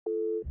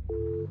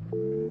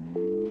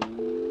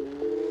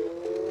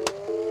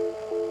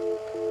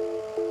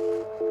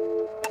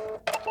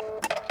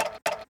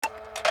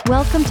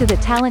Welcome to the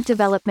Talent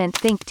Development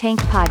Think Tank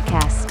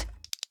podcast,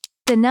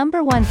 the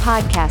 #1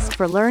 podcast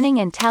for learning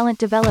and talent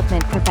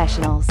development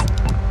professionals.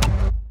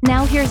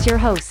 Now here's your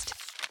host,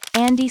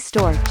 Andy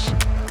Storch.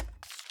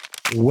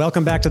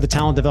 Welcome back to the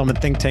Talent Development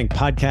Think Tank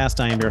podcast.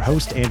 I am your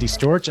host, Andy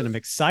Storch, and I'm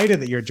excited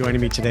that you're joining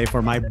me today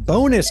for my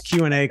bonus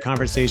Q&A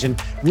conversation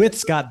with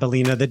Scott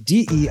Ballina, the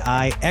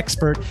DEI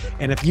expert.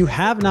 And if you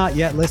have not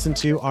yet listened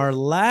to our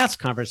last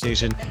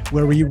conversation,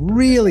 where we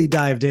really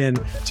dived in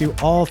to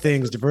all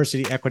things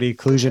diversity, equity,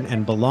 inclusion,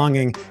 and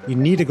belonging, you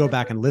need to go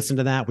back and listen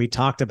to that. We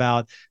talked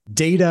about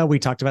data. We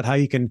talked about how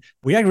we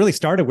really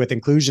started with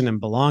inclusion and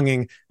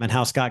belonging and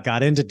how Scott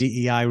got into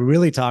DEI. We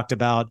really talked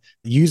about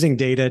using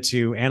data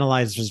to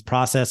analyze his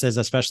processes,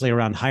 especially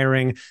around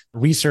hiring,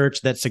 research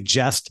that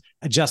suggests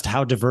just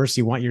how diverse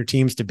you want your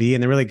teams to be.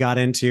 And they really got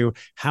into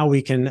how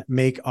we can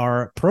make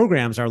our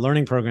programs, our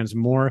learning programs,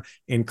 more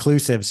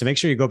inclusive. So make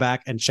sure you go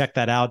back and check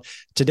that out.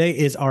 Today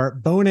is our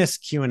bonus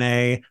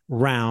Q&A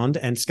round.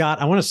 And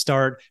Scott, I want to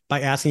start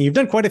by asking, you've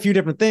done quite a few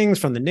different things,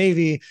 from the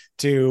Navy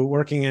to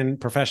working in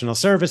professional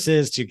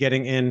services, to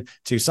getting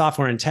into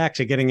software and tech,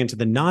 to getting into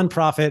the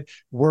nonprofit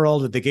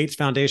world with the Gates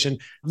Foundation.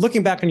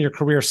 Looking back on your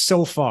career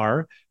so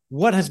far,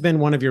 what has been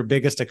one of your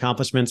biggest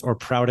accomplishments or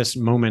proudest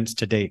moments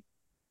to date?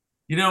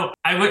 You know,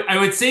 I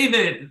would say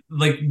that,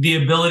 like, the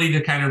ability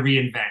to kind of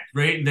reinvent,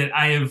 right? That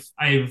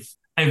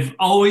I've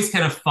always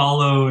kind of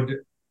followed,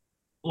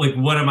 like,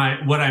 what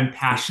I'm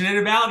passionate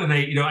about. And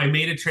I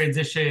made a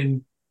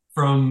transition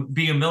from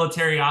being a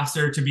military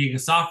officer to being a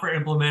software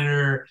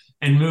implementer,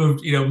 and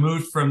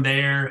moved from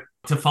there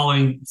to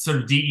following sort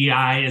of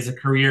DEI as a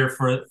career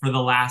for the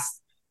last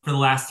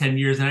 10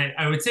 years. And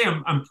I would say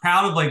I'm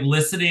proud of, like,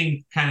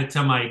 listening kind of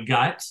to my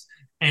gut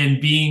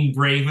and being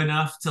brave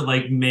enough to,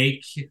 like,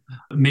 make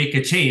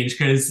a change.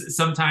 Because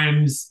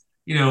sometimes,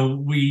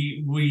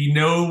 we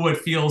know what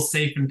feels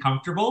safe and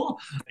comfortable,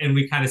 and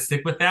we kind of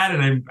stick with that.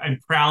 And I'm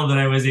proud that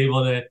I was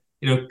able to,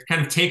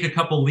 kind of take a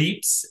couple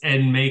leaps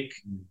and make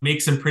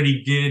some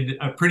pretty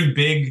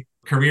big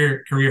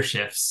career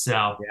shifts.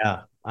 So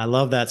yeah. I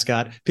love that,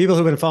 Scott. People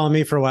who've been following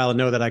me for a while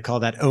know that I call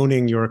that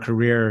owning your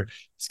career,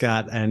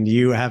 Scott, and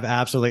you have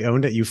absolutely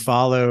owned it. You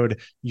followed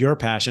your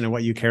passion and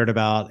what you cared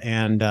about,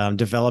 and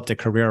developed a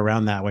career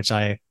around that, which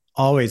I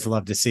always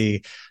love to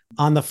see.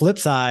 On the flip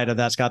side of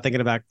that, Scott,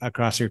 thinking about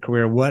across your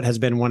career, what has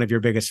been one of your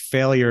biggest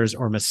failures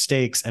or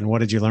mistakes, and what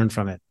did you learn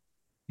from it?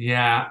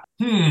 Yeah.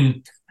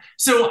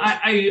 So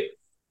I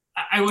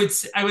would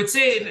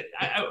say,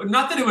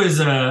 not that it was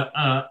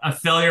a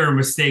failure or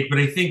mistake, but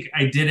I think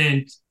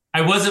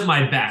I wasn't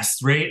my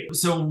best, right?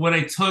 So when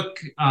I took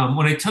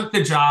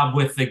the job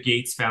with the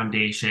Gates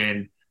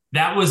Foundation,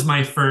 that was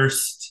my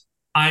first,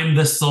 I'm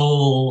the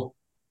sole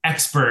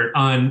expert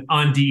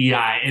on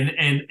DEI.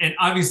 And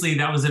obviously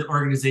that was an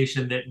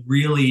organization that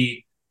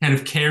really kind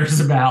of cares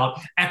about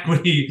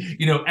equity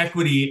in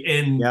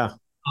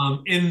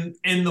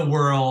the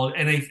world.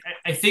 And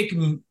I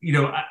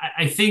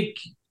think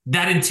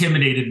that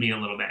intimidated me a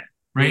little bit,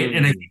 right? Mm-hmm.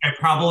 And I think I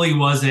probably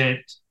wasn't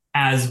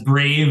as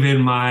brave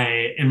in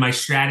my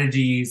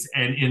strategies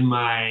and in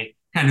my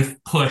kind of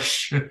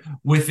push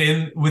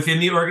within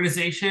the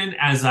organization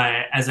as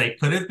I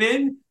could have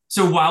been.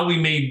 So while we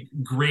made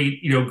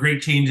great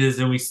changes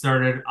and we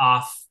started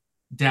off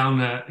down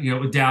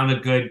a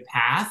good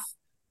path,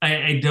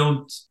 I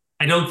don't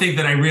think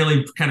that I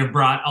really kind of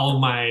brought all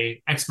my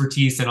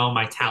expertise and all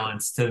my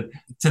talents to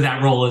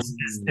that role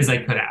as I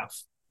could have.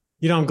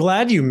 I'm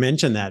glad you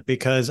mentioned that,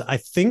 because I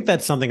think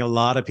that's something a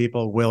lot of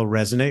people will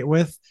resonate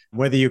with,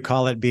 whether you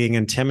call it being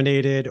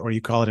intimidated or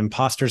you call it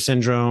imposter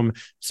syndrome.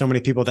 So many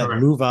people that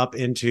move up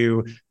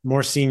into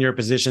more senior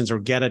positions or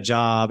get a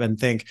job and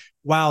think,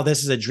 wow,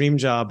 this is a dream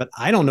job, but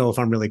I don't know if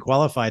I'm really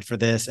qualified for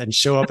this, and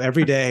show up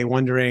every day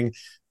wondering,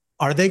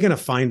 are they going to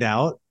find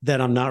out that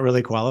I'm not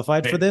really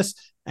qualified for this?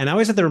 And I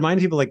always have to remind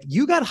people, like,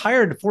 you got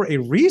hired for a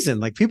reason.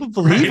 Like, people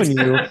believe in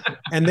you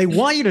and they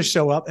want you to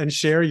show up and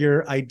share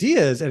your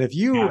ideas. And if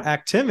you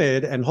act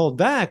timid and hold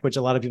back, which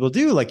a lot of people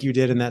do, like you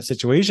did in that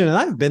situation, and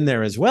I've been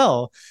there as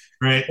well,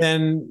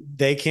 then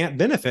they can't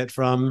benefit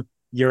from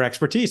your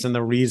expertise and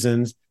the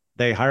reasons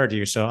they hired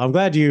you. So I'm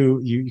glad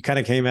you kind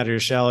of came out of your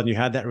shell and you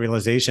had that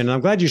realization. And I'm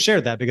glad you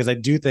shared that, because I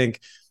do think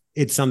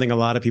it's something a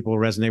lot of people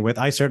resonate with.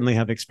 I certainly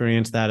have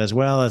experienced that as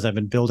well, as I've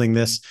been building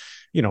this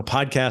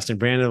podcast and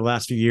brand in the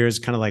last few years,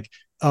 kind of like,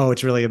 oh,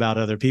 it's really about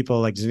other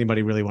people. Like, does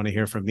anybody really want to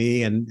hear from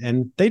me?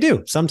 And they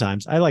do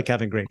sometimes. I like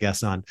having great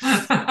guests on,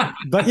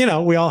 but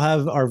we all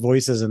have our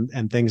voices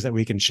and things that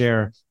we can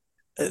share.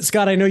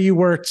 Scott, I know you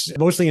worked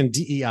mostly in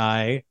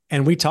DEI,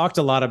 and we talked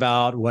a lot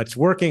about what's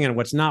working and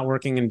what's not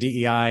working in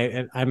DEI.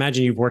 And I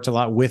imagine you've worked a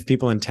lot with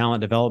people in talent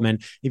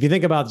development. If you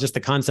think about just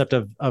the concept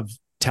of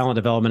talent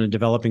development and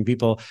developing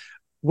people,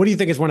 what do you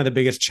think is one of the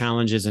biggest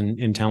challenges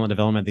in talent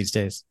development these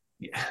days?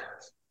 Yeah.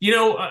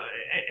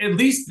 At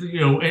least,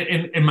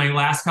 in my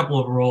last couple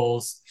of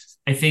roles,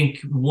 I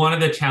think one of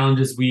the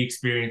challenges we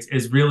experience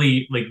is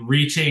really, like,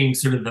 reaching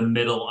sort of the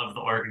middle of the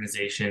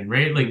organization,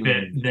 right? Like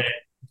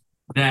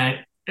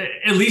that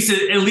at least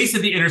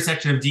at the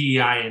intersection of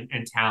DEI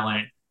and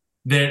talent,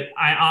 that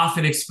I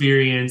often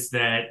experience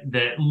that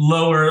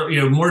lower,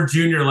 more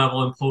junior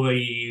level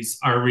employees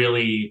are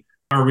really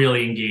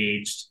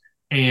engaged,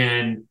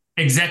 and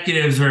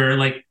executives are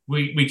like,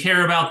 we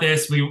care about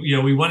this.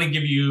 We want to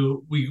give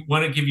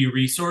you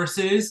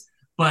resources,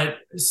 but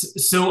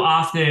so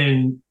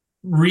often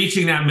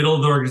reaching that middle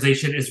of the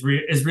organization is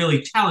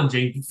really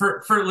challenging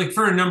for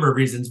a number of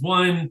reasons.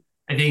 One,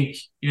 I think,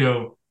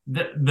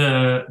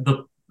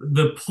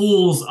 the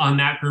pulls on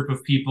that group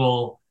of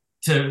people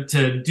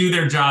to do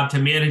their job, to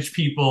manage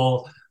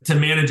people, to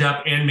manage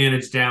up and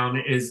manage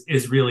down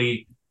is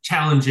really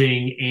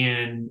challenging,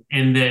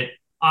 and that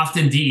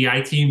often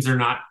DEI teams are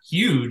not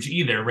huge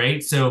either,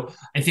 right? So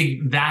I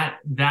think that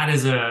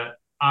is a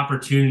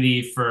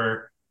opportunity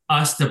for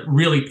us to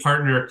really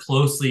partner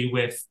closely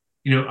with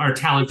our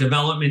talent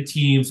development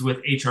teams, with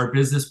HR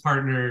business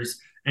partners,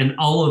 and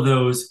all of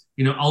those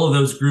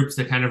groups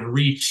to kind of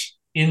reach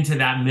into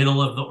that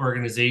middle of the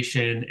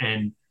organization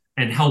and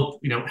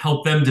help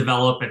them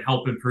develop and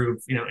help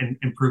improve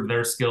improve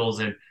their skills,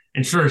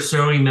 and sort of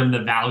showing them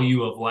the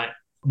value of what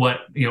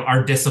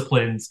our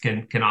disciplines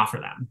can offer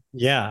them.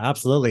 Yeah,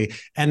 absolutely.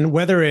 And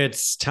whether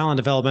it's talent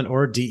development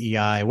or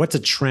DEI, what's a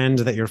trend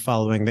that you're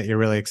following that you're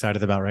really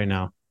excited about right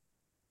now?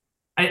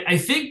 I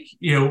think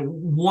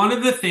one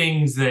of the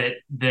things that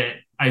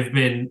I've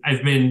been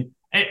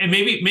and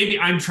maybe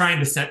I'm trying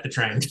to set the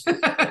trend.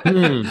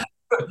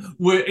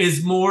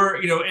 Is more,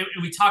 and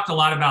we talked a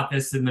lot about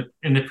this in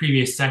the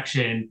previous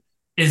section,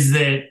 is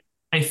that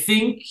I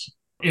think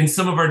in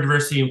some of our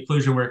diversity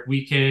inclusion work,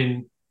 we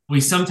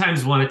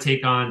sometimes want to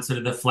take on sort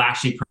of the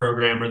flashy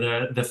program,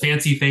 or the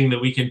fancy thing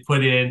that we can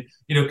put on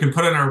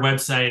our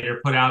website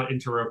or put out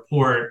into a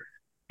report,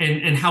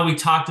 and how we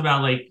talked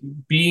about like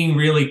being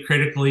really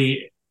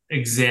critically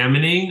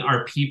examining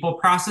our people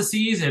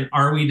processes, and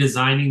are we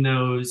designing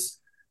those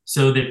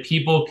so that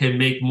people can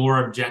make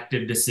more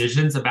objective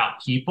decisions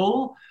about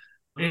people,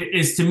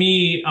 is to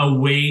me a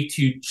way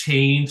to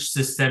change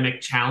systemic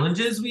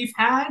challenges we've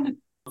had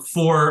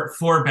for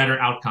better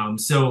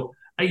outcomes. So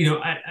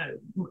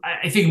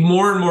I think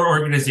more and more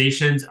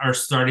organizations are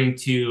starting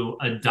to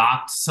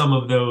adopt some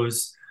of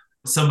those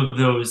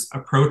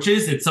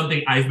approaches. It's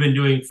something I've been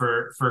doing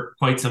for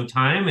quite some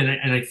time,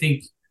 and I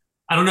think,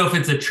 I don't know if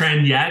it's a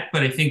trend yet,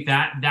 but I think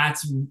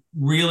that's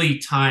really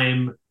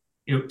time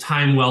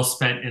well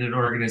spent in an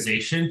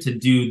organization to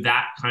do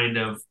that kind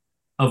of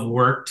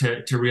work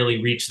to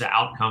really reach the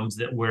outcomes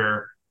that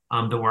we're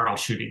all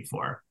shooting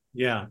for.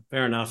 Yeah,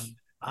 fair enough.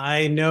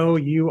 I know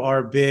you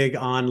are big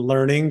on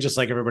learning, just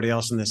like everybody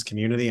else in this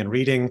community, and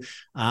reading.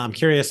 I'm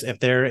curious if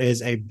there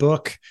is a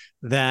book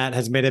that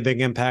has made a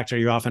big impact, or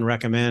you often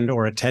recommend,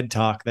 or a TED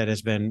Talk that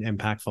has been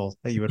impactful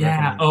that you would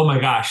recommend. Oh my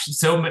gosh,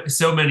 so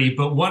many.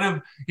 But one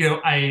of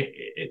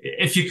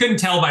if you couldn't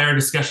tell by our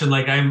discussion,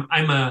 like I'm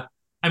a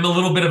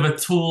little bit of a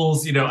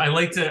tools. I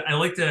like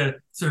to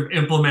sort of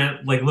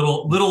implement like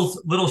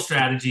little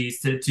strategies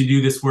to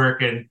do this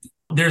work. And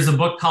there's a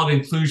book called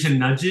Inclusion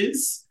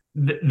Nudges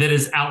that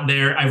is out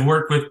there. I've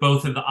worked with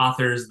both of the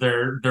authors.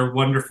 They're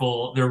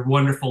wonderful. They're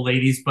wonderful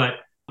ladies, but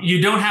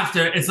you don't have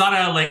to, it's not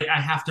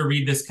I have to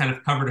read this kind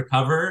of cover to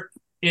cover.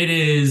 It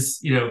is,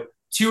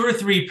 2 or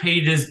 3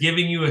 pages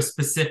giving you a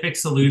specific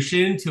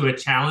solution to a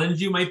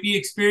challenge you might be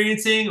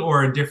experiencing,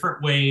 or a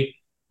different way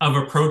of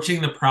approaching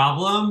the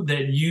problem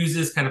that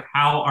uses kind of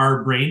how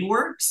our brain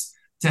works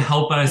to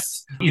help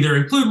us either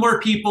include more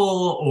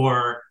people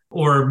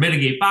or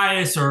mitigate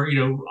bias, or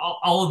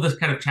all of the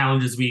kind of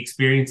challenges we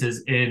experience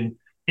in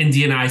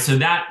D&I. So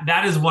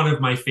that is one of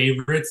my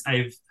favorites.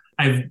 I've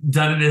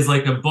done it as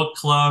like a book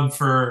club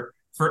for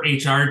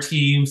HR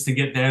teams to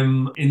get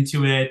them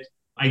into it.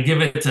 I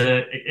give it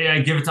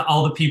to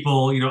all the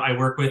people I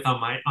work with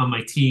on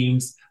my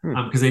teams,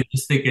 because I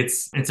just think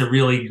it's a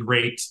really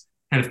great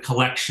kind of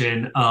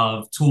collection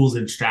of tools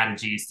and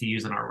strategies to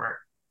use in our work.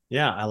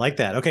 Yeah, I like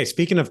that. Okay,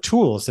 speaking of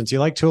tools, since you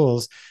like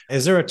tools,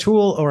 is there a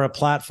tool or a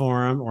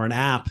platform or an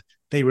app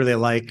that you really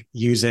like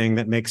using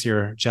that makes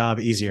your job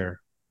easier?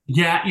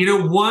 Yeah,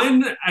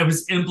 one I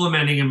was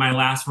implementing in my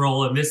last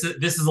role, and this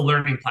is a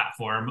learning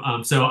platform.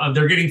 So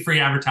they're getting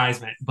free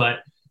advertisement, but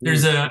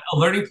there's a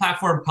learning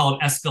platform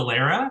called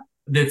Escalera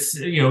that's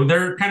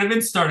they're kind of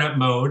in startup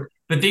mode,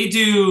 but they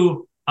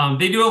do a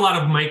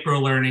lot of micro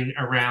learning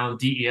around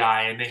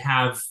DEI, and they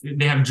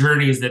have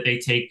journeys that they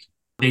take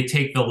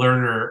the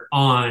learner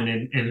on,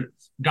 and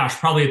gosh,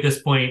 probably at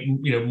this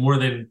point, more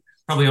than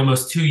probably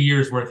almost 2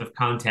 years worth of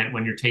content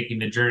when you're taking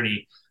the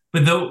journey.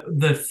 But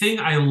the thing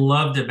I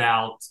loved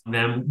about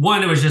them,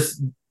 one, it was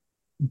just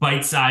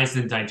bite-sized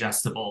and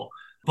digestible.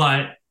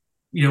 But,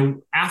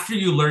 after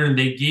you learn,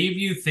 they gave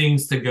you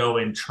things to go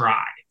and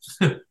try,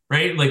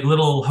 right? Like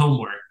little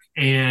homework.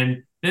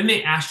 And then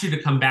they asked you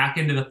to come back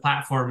into the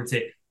platform and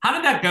say, how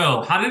did that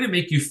go? How did it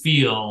make you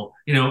feel?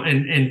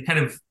 And kind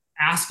of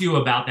ask you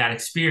about that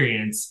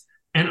experience.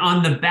 And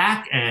on the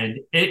back end,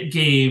 it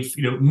gave,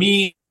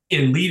 me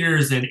and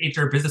leaders and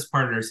HR business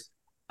partners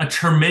a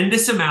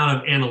tremendous amount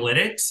of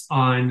analytics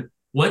on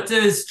what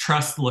does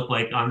trust look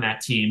like on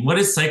that team? What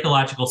does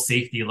psychological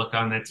safety look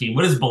on that team?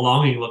 What does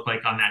belonging look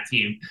like on that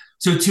team?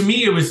 So to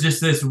me, it was just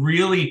this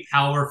really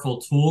powerful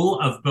tool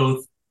of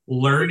both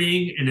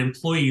learning and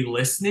employee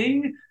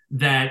listening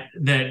that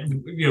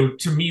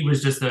to me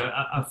was just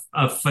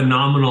a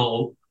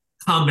phenomenal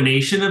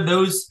combination of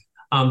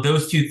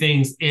those two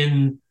things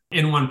in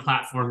one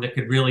platform that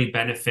could really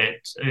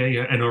benefit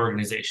an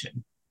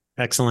organization.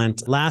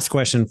 Excellent. Last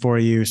question for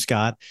you,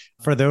 Scott.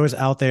 For those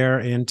out there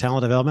in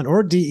talent development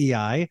or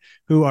DEI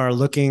who are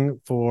looking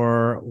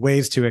for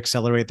ways to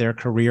accelerate their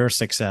career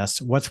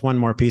success, what's one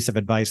more piece of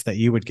advice that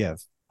you would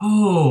give?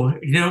 Oh,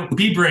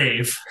 be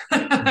brave.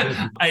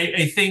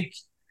 I think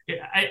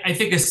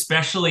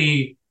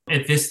especially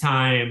at this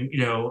time,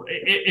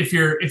 if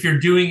you're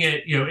doing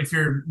it, if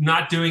you're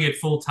not doing it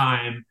full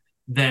time,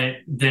 that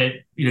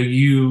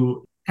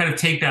you kind of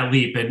take that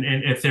leap, and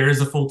if there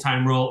is a full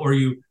time role or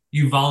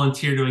you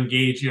volunteer to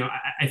engage.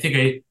 I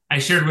think I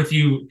shared with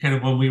you kind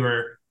of when we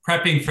were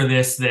prepping for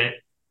this that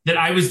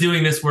I was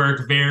doing this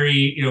work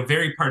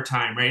very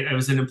part-time, right? I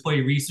was an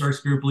employee resource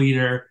group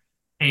leader,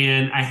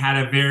 and I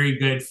had a very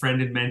good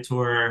friend and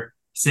mentor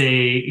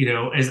say,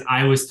 as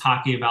I was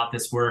talking about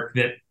this work,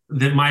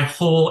 that my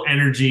whole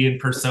energy and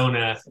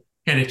persona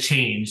kind of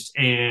changed.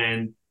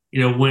 And,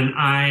 when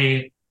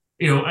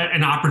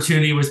an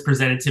opportunity was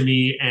presented to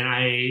me and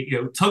I,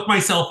 took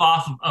myself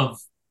off of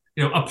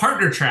a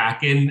partner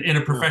track in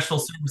a professional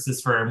services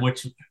firm,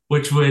 which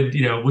would,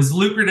 was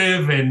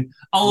lucrative and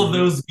all of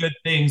those good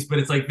things. But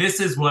it's like, this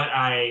is what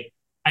I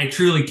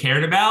truly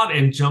cared about,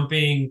 and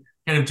jumping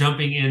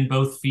in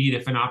both feet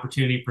if an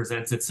opportunity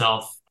presents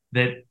itself,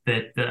 that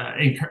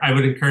I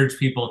would encourage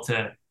people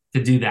to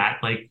do that.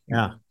 Like,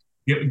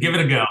 give it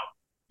a go.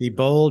 Be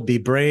bold, be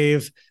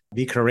brave,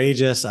 be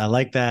courageous. I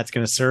like that. It's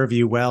going to serve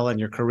you well in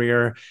your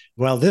career.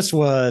 Well, this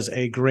was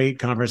a great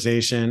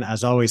conversation.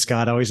 As always,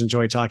 Scott, I always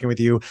enjoy talking with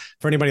you.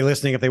 For anybody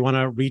listening, if they want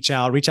to reach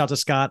out to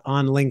Scott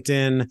on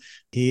LinkedIn.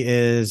 He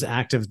is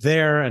active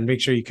there, and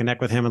make sure you connect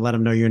with him and let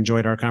him know you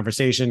enjoyed our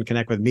conversation.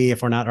 Connect with me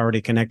if we're not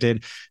already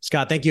connected.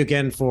 Scott, thank you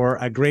again for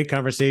a great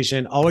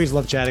conversation. Always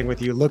love chatting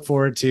with you. Look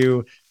forward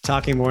to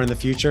talking more in the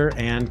future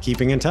and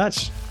keeping in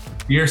touch.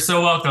 You're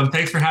so welcome.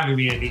 Thanks for having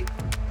me, Andy.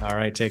 All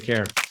right. Take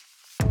care.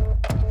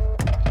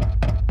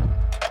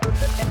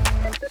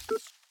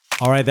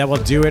 All right, that will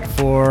do it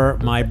for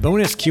my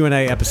bonus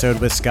Q&A episode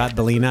with Scott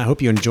Ballina. I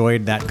hope you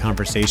enjoyed that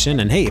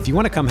conversation. And hey, if you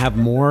want to come have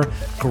more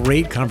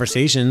great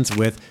conversations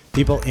with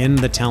people in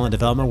the talent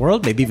development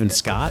world, maybe even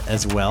Scott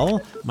as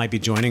well, might be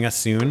joining us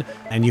soon,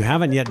 and you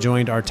haven't yet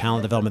joined our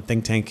talent development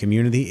think tank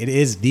community, it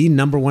is the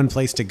number one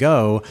place to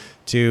go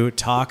to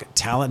talk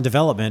talent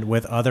development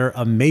with other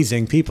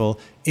amazing people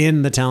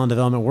in the talent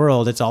development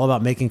world. It's all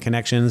about making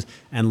connections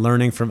and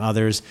learning from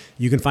others.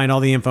 You can find all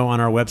the info on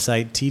our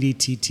website,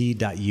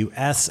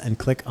 tdtt.us, and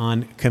click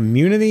on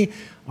community.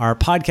 Our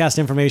podcast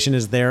information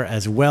is there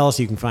as well,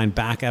 so you can find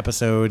back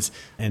episodes,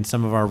 and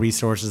some of our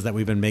resources that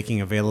we've been making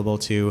available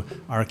to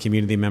our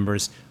community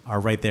members are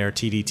right there,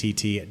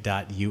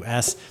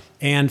 tdtt.us.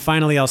 And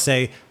finally, I'll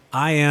say,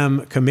 I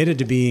am committed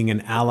to being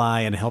an ally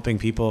and helping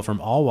people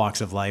from all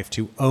walks of life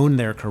to own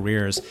their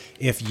careers.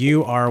 If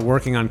you are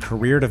working on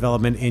career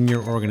development in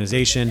your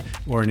organization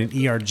or in an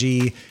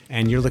ERG,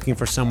 and you're looking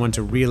for someone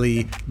to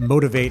really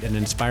motivate and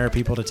inspire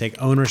people to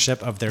take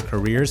ownership of their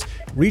careers,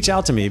 reach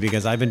out to me,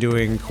 because I've been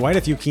doing quite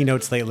a few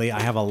keynotes lately. I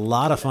have a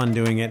lot of fun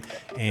doing it,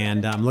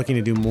 and I'm looking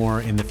to do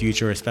more in the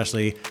future,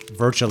 especially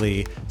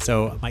virtually.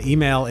 So my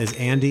email is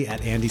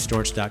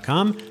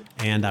andy@andystorch.com.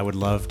 And I would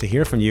love to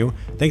hear from you.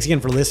 Thanks again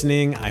for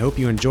listening. I hope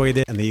you enjoyed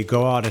it and that you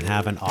go out and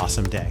have an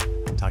awesome day.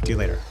 Talk to you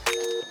later.